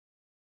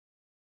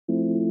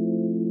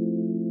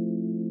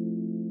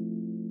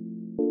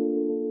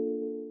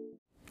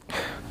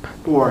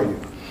Who are you?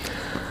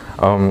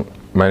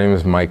 My name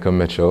is Micah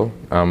Mitchell.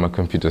 I'm a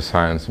computer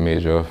science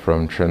major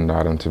from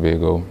Trinidad and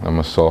Tobago. I'm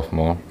a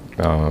sophomore.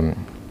 And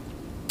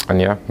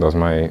yeah, that was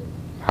my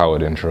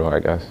Howard intro,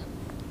 I guess.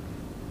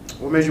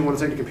 What made you want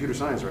to take the computer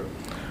science route?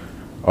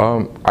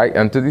 I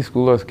entered the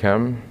school as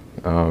chem.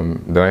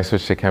 Then I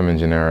switched to chem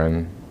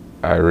engineering.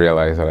 I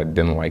realized that I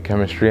didn't like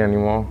chemistry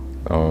anymore.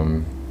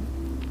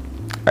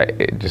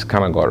 It just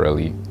kind of got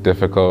really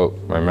difficult.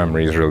 My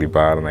memory is really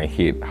bad and I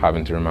hate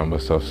having to remember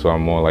stuff. So I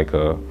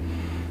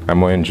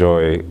more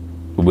enjoy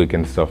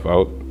working stuff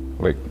out,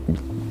 like,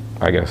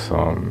 I guess,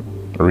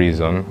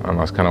 reason. And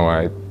that's kind of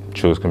why I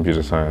chose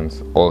computer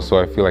science. Also,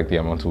 I feel like the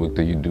amount of work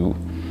that you do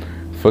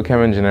for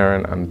chem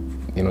engineering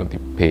and, you know, the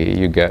pay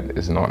you get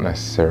is not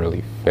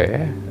necessarily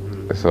fair.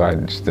 So I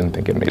just didn't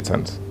think it made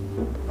sense.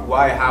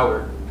 Why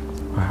Howard?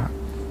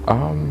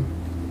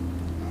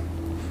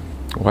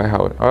 Why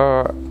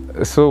Howard?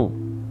 So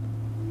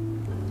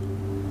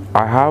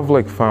I have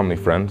like family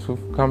friends who've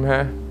come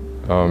here.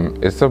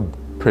 It's a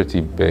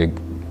pretty big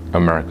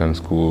American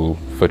school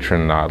for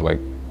Trinidad. Like,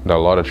 there are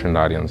a lot of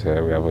Trinidadians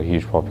here. We have a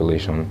huge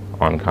population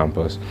on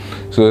campus.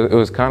 So it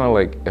was kind of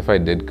like, if I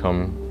did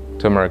come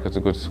to America to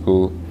go to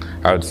school,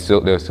 there'd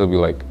still be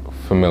like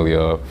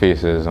familiar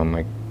faces and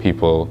like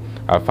people.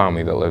 I have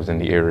family that lives in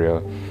the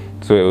area.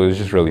 So it was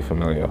just really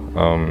familiar.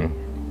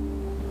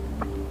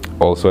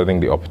 Also, I think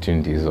the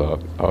opportunities are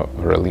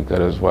really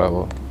good as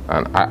well.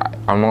 And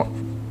I'm not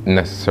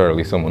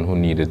necessarily someone who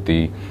needed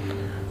the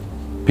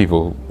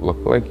people who look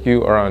like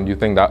you around. You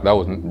think that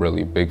wasn't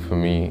really big for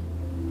me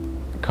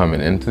coming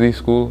into the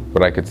school,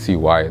 but I could see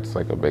why it's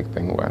like a big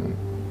thing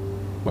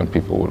when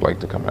people would like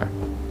to come here.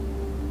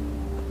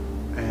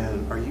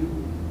 And are you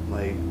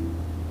like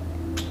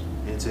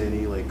into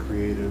any like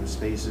creative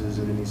spaces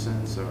in any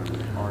sense, or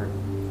art?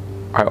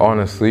 I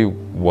honestly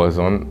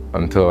wasn't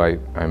until I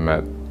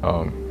met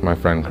my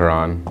friend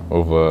QUARAN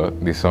over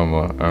the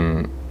summer,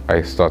 and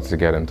I started to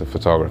get into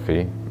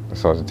photography. I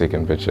started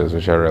taking pictures,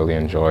 which I really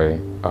enjoy.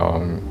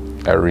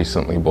 I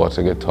recently bought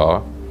a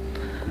guitar,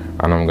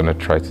 and I'm gonna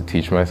try to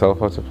teach myself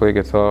how to play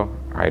guitar.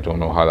 I don't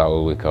know how that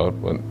will work out,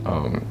 but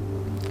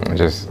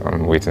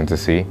I'm waiting to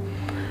see.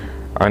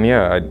 And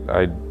yeah,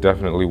 I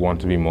definitely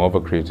want to be more of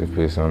a creative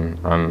person,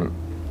 and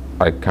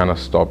I kind of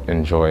stopped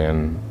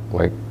enjoying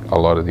like a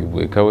lot of the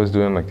work I was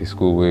doing, like the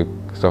schoolwork,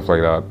 stuff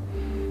like that,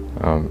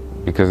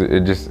 because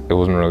it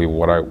wasn't really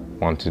what I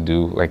want to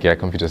do. Like, yeah,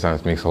 computer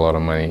science makes a lot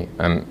of money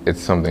and it's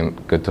something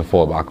good to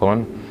fall back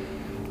on,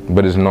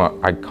 but it's not,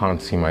 I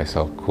can't see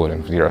myself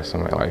coding for the rest of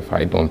my life.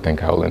 I don't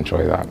think I will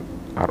enjoy that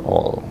at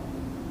all.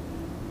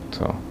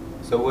 So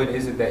what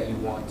is it that you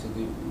want to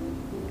do?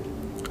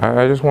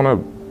 I just want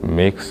to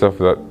make stuff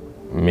that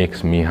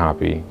makes me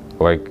happy.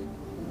 Like,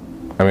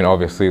 I mean,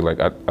 obviously, like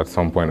at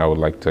some point I would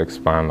like to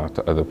expand that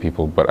to other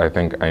people, but I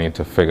think I need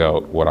to figure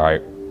out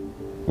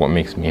what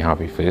makes me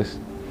happy first.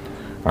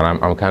 And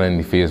I'm kind of in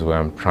the phase where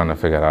I'm trying to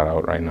figure that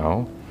out right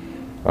now.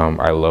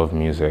 I love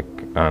music,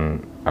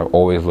 and I've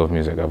always loved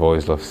music. I've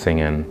always loved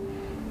singing.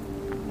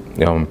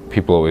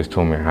 People always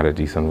told me I had a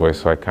decent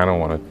voice, so I kind of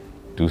want to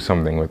do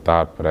something with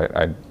that,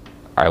 but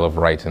I love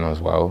writing as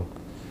well.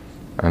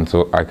 And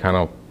so I kind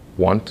of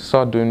want to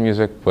start doing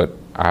music, but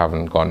I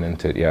haven't gotten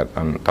into it yet,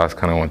 and that's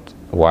kind of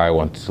why I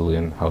wanted to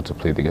learn how to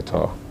play the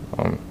guitar,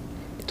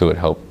 to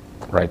help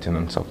writing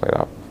and stuff like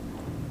that.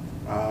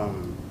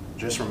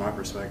 Just from my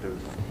perspective,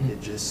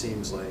 it just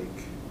seems like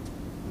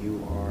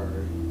you are,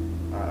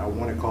 I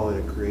want to call it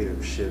a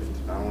creative shift.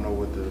 I don't know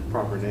what the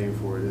proper name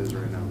for it is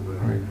right now,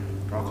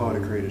 but I'll call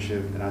it a creative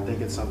shift. And I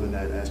think it's something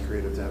that as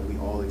creatives that we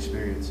all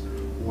experience,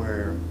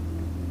 where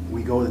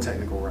we go the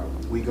technical route.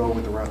 We go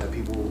with the route that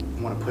people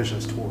want to push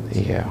us towards.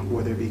 Yeah.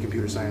 Whether it be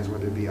computer science,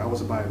 whether it be, I was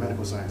a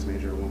biomedical science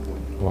major at one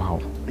point.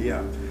 Wow.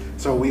 Yeah.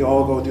 So we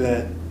all go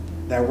through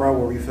that route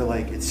where we feel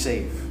like it's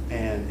safe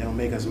and it'll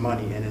make us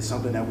money, and it's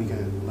something that we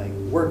can like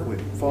work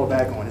with, fall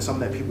back on. It's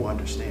something that people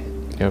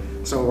understand. Yep.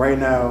 So right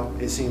now,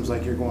 it seems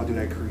like you're going through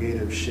that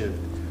creative shift.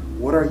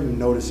 What are you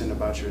noticing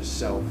about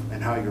yourself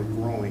and how you're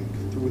growing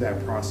through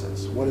that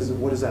process? What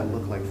does that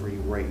look like for you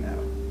right now?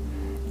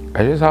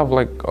 I just have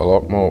like a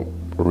lot more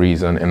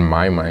reason in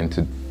my mind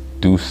to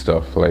do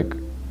stuff. Like,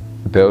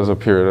 there was a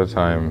period of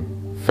time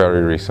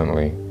very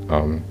recently,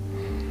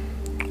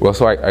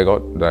 so I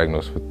got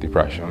diagnosed with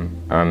depression,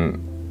 and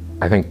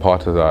I think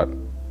part of that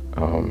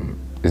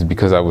is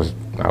because I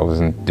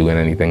wasn't doing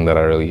anything that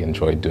I really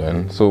enjoyed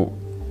doing. So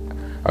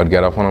I'd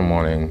get up in the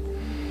morning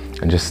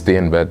and just stay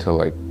in bed till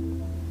like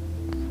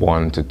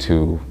 1 to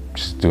 2,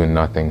 just doing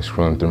nothing,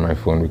 scrolling through my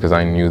phone, because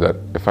I knew that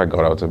if I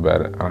got out of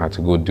bed and I had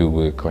to go do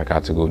work, like I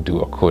had to go do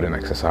a coding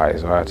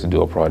exercise or I had to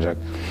do a project,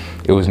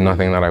 it was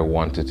nothing that I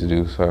wanted to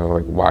do. So I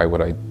was like, why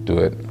would I do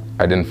it?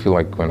 I didn't feel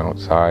like going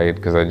outside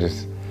because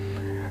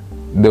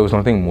there was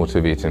nothing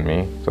motivating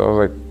me. So I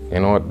was like, you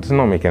know what, this is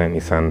not making any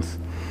sense.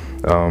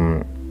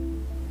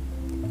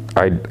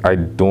 I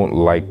don't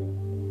like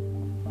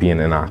being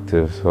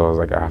inactive, so I was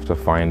like, I have to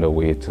find a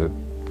way to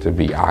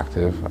be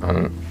active,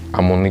 and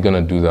I'm only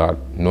gonna do that,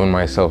 knowing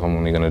myself, I'm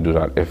only gonna do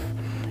that if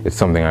it's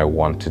something I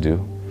want to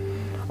do.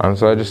 And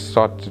so I just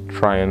started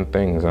trying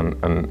things,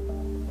 and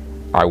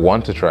I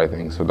want to try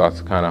things. So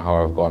that's kind of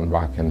how I've gone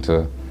back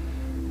into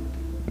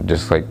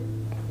just like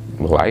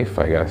life,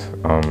 I guess.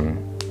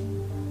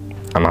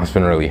 And that's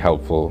been really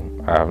helpful.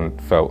 I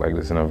haven't felt like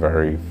this in a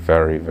very,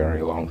 very,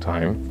 very long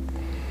time.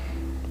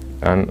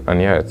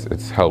 And yeah,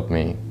 it's helped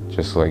me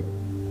just like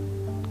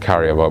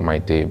carry about my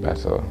day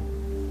better.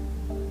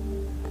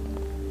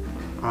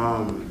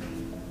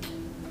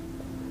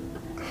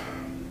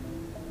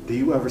 Do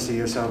you ever see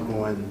yourself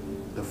going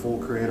the full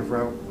creative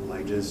route,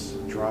 like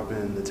just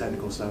dropping the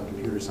technical stuff,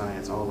 computer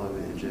science, all of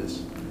it, and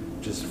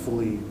just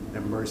fully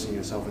immersing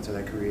yourself into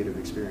that creative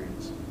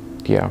experience?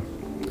 Yeah,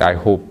 I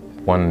hope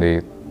one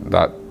day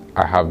that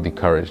I have the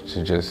courage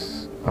to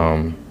just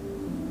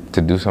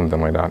to do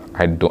something like that.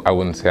 I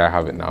wouldn't say I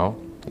have it now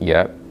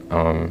yet,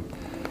 and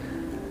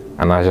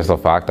that's just a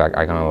fact.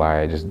 I can't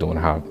lie. I just don't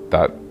have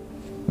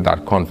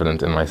that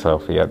confidence in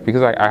myself yet,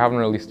 because I haven't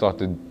really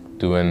started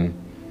doing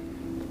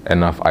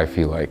enough, I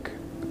feel like,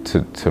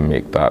 to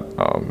make that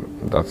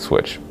that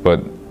switch.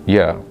 But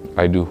yeah,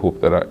 I do hope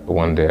that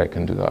one day I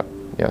can do that.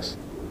 Yes.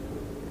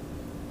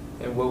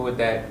 And what would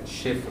that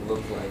shift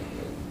look like?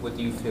 What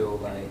do you feel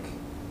like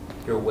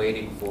you're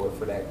waiting for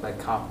that like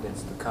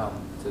confidence to come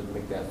to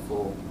make that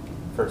full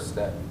first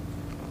step?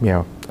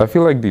 Yeah, I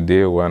feel like the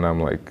day when I'm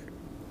like,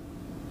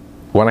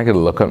 when I could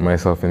look at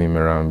myself in the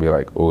mirror and be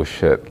like, oh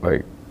shit,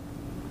 like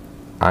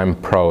I'm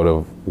proud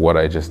of what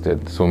I just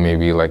did. So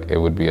maybe like it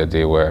would be a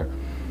day where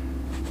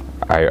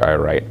I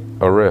write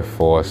a riff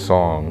or a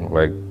song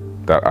like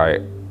that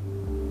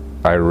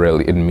I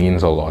really, it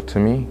means a lot to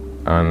me,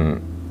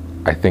 and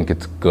I think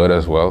it's good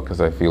as well, because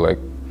I feel like,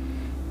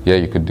 yeah,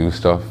 you could do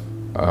stuff,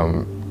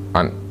 and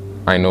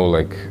I know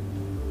like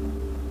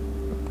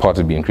part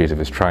of being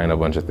creative is trying a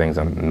bunch of things,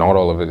 and not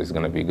all of it is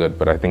going to be good,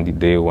 but I think the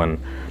day when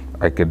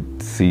I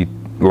could see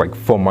like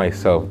for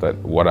myself that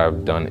what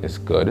I've done is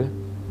good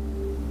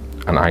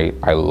and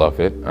I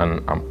love it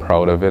and I'm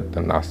proud of it,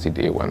 then that's the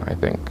day when I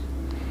think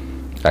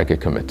I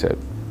could commit to it.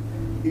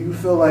 You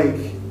feel like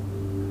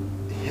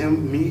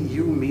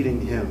you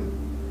meeting him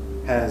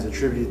has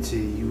attributed to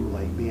you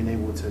like being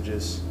able to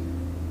just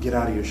get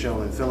out of your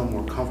shell and feeling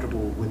more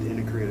comfortable within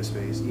the creative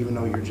space, even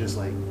though you're just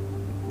like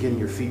getting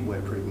your feet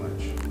wet pretty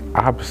much?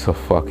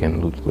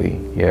 Abso-fucking-lutely,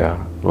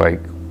 yeah.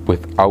 Like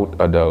without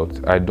a doubt.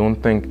 I don't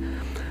think,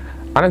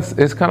 and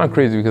it's kind of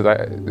crazy because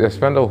I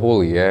spent a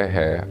whole year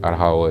here at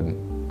Howard,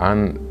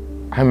 and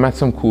I met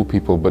some cool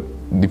people, but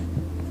the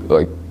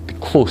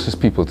closest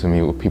people to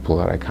me were people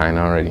that I kind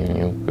of already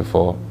knew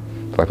before.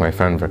 Like my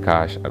friend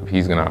Prakash,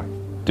 he's gonna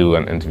do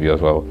an interview as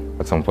well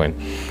at some point.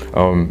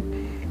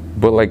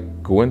 But like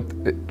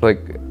like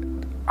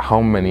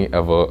how many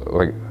ever,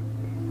 like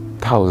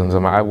thousands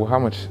of miles, how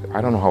much,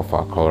 I don't know how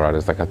far Colorado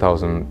is, like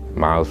 1,000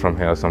 miles from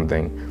here or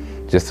something,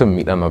 just to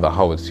meet another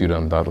Howard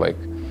student that like,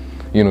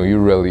 you know, you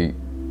really,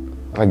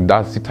 like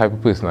that's the type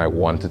of person I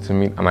wanted to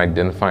meet, and I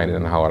didn't find it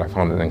in Howard. I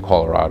found it in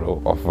Colorado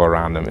off a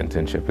random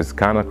internship. It's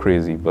kind of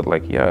crazy, but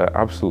like, yeah,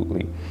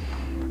 absolutely.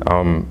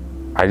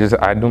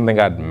 I don't think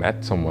I'd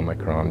met someone like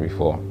QUARAN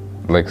before.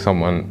 Like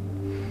someone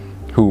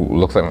who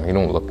looks like me. He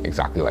don't look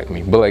exactly like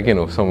me, but like, you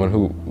know, someone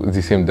who is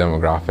the same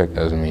demographic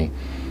as me.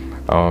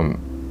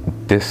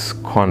 This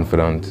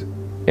confident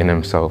in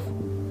himself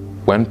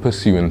when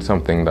pursuing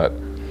something that,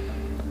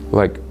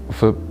 like,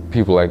 for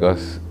people like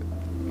us,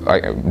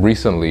 like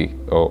recently,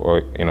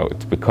 or you know,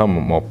 it's become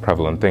a more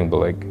prevalent thing, but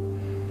like,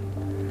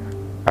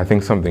 I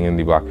think something in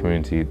the Black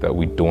community that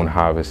we don't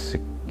have is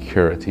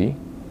security,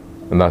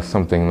 and that's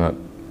something that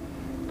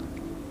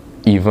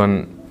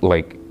even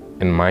like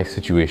in my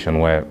situation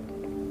where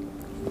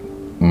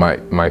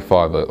my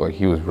father, like,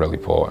 he was really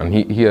poor, and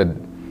he had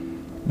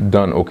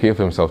done okay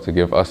for himself to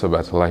give us a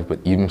better life, but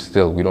even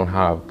still, we don't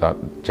have that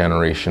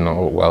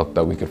generational wealth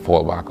that we could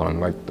fall back on.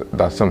 Like,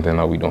 that's something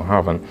that we don't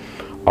have, and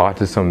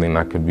art is something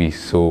that could be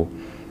so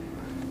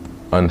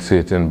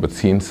uncertain, but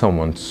seeing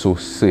someone so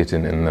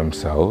certain in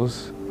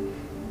themselves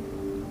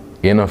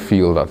in a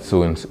field that's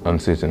so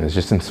uncertain is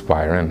just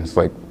inspiring. It's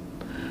like,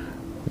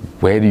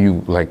 where do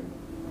you like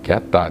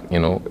get that? You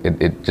know,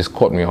 it just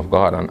caught me off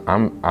guard, and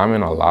I'm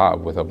in a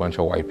lab with a bunch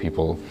of white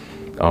people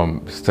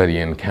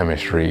studying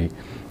chemistry,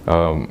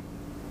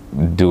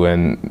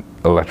 doing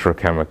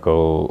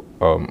electrochemical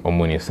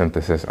ammonia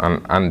synthesis,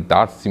 and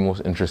that's the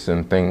most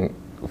interesting thing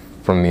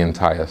from the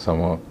entire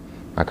summer.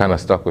 That kind of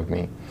stuck with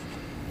me.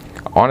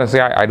 Honestly,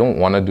 I don't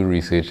want to do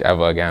research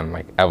ever again,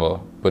 like ever,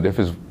 but if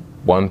it's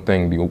one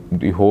thing,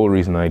 the whole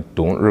reason I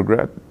don't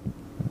regret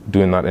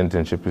doing that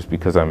internship is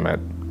because I met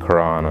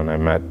QUARAN, and I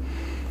met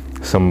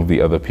some of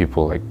the other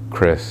people like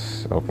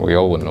Chris. We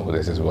all would know who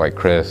this is, like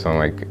Chris and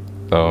like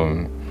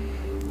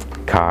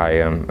Kai,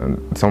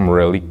 and some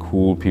really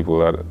cool people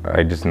that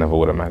I just never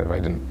would have met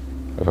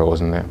if I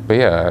wasn't there. But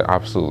yeah,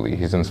 absolutely,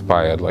 he's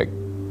inspired, like,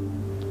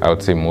 I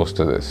would say, most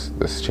of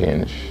this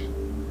change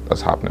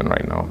that's happening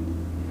right now.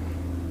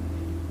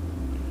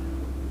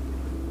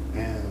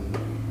 And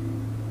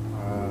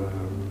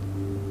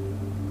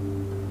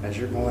as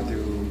you're going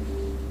through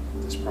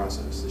this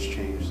process, this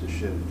change, this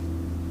shift,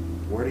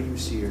 where do you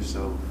see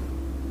yourself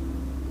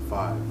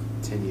 5,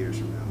 10 years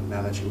from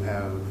now that you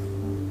have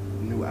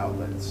new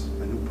outlets,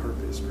 a new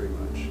purpose pretty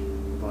much,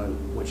 but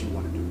what you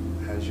want to do?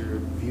 Has your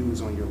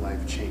views on your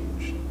life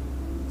changed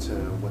to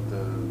what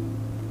the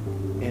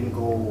end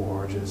goal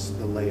or just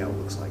the layout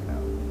looks like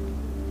now?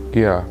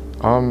 Yeah,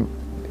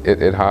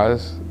 it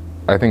has.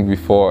 I think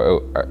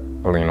before,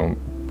 you know,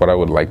 what I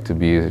would like to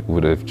be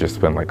would have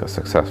just been like a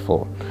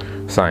successful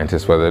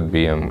scientist, whether it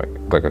be in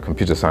like a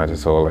computer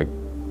scientist or like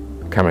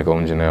chemical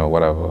engineer or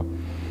whatever,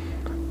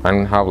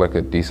 and have like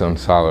a decent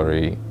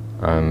salary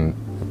and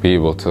be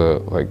able to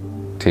like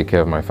take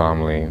care of my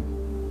family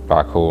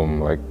back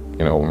home, like,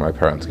 you know, when my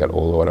parents get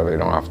old or whatever, they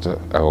don't have to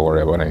ever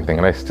worry about anything,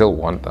 and I still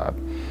want that.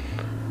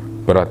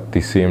 But at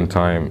the same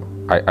time,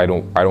 I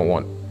don't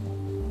want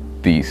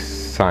the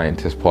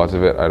scientist part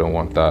of it. I don't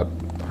want that.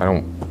 I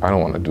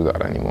don't want to do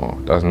that anymore.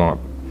 That's not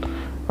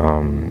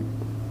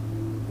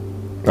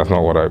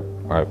what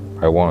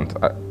I want.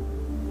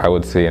 I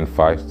would say in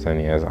 5 to 10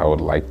 years, I would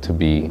like to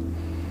be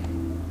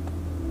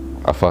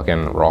a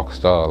fucking rock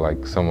star,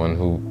 like someone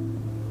who,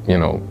 you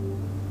know,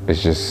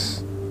 is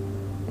just,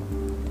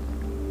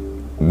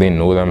 they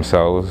know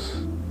themselves,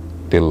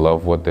 they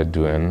love what they're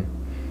doing,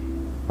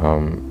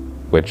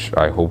 which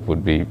I hope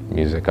would be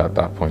music at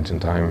that point in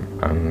time.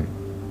 And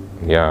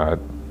yeah,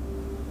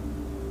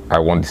 I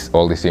want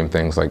all the same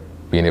things, like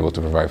being able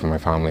to provide for my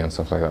family and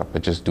stuff like that,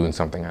 but just doing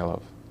something I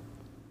love.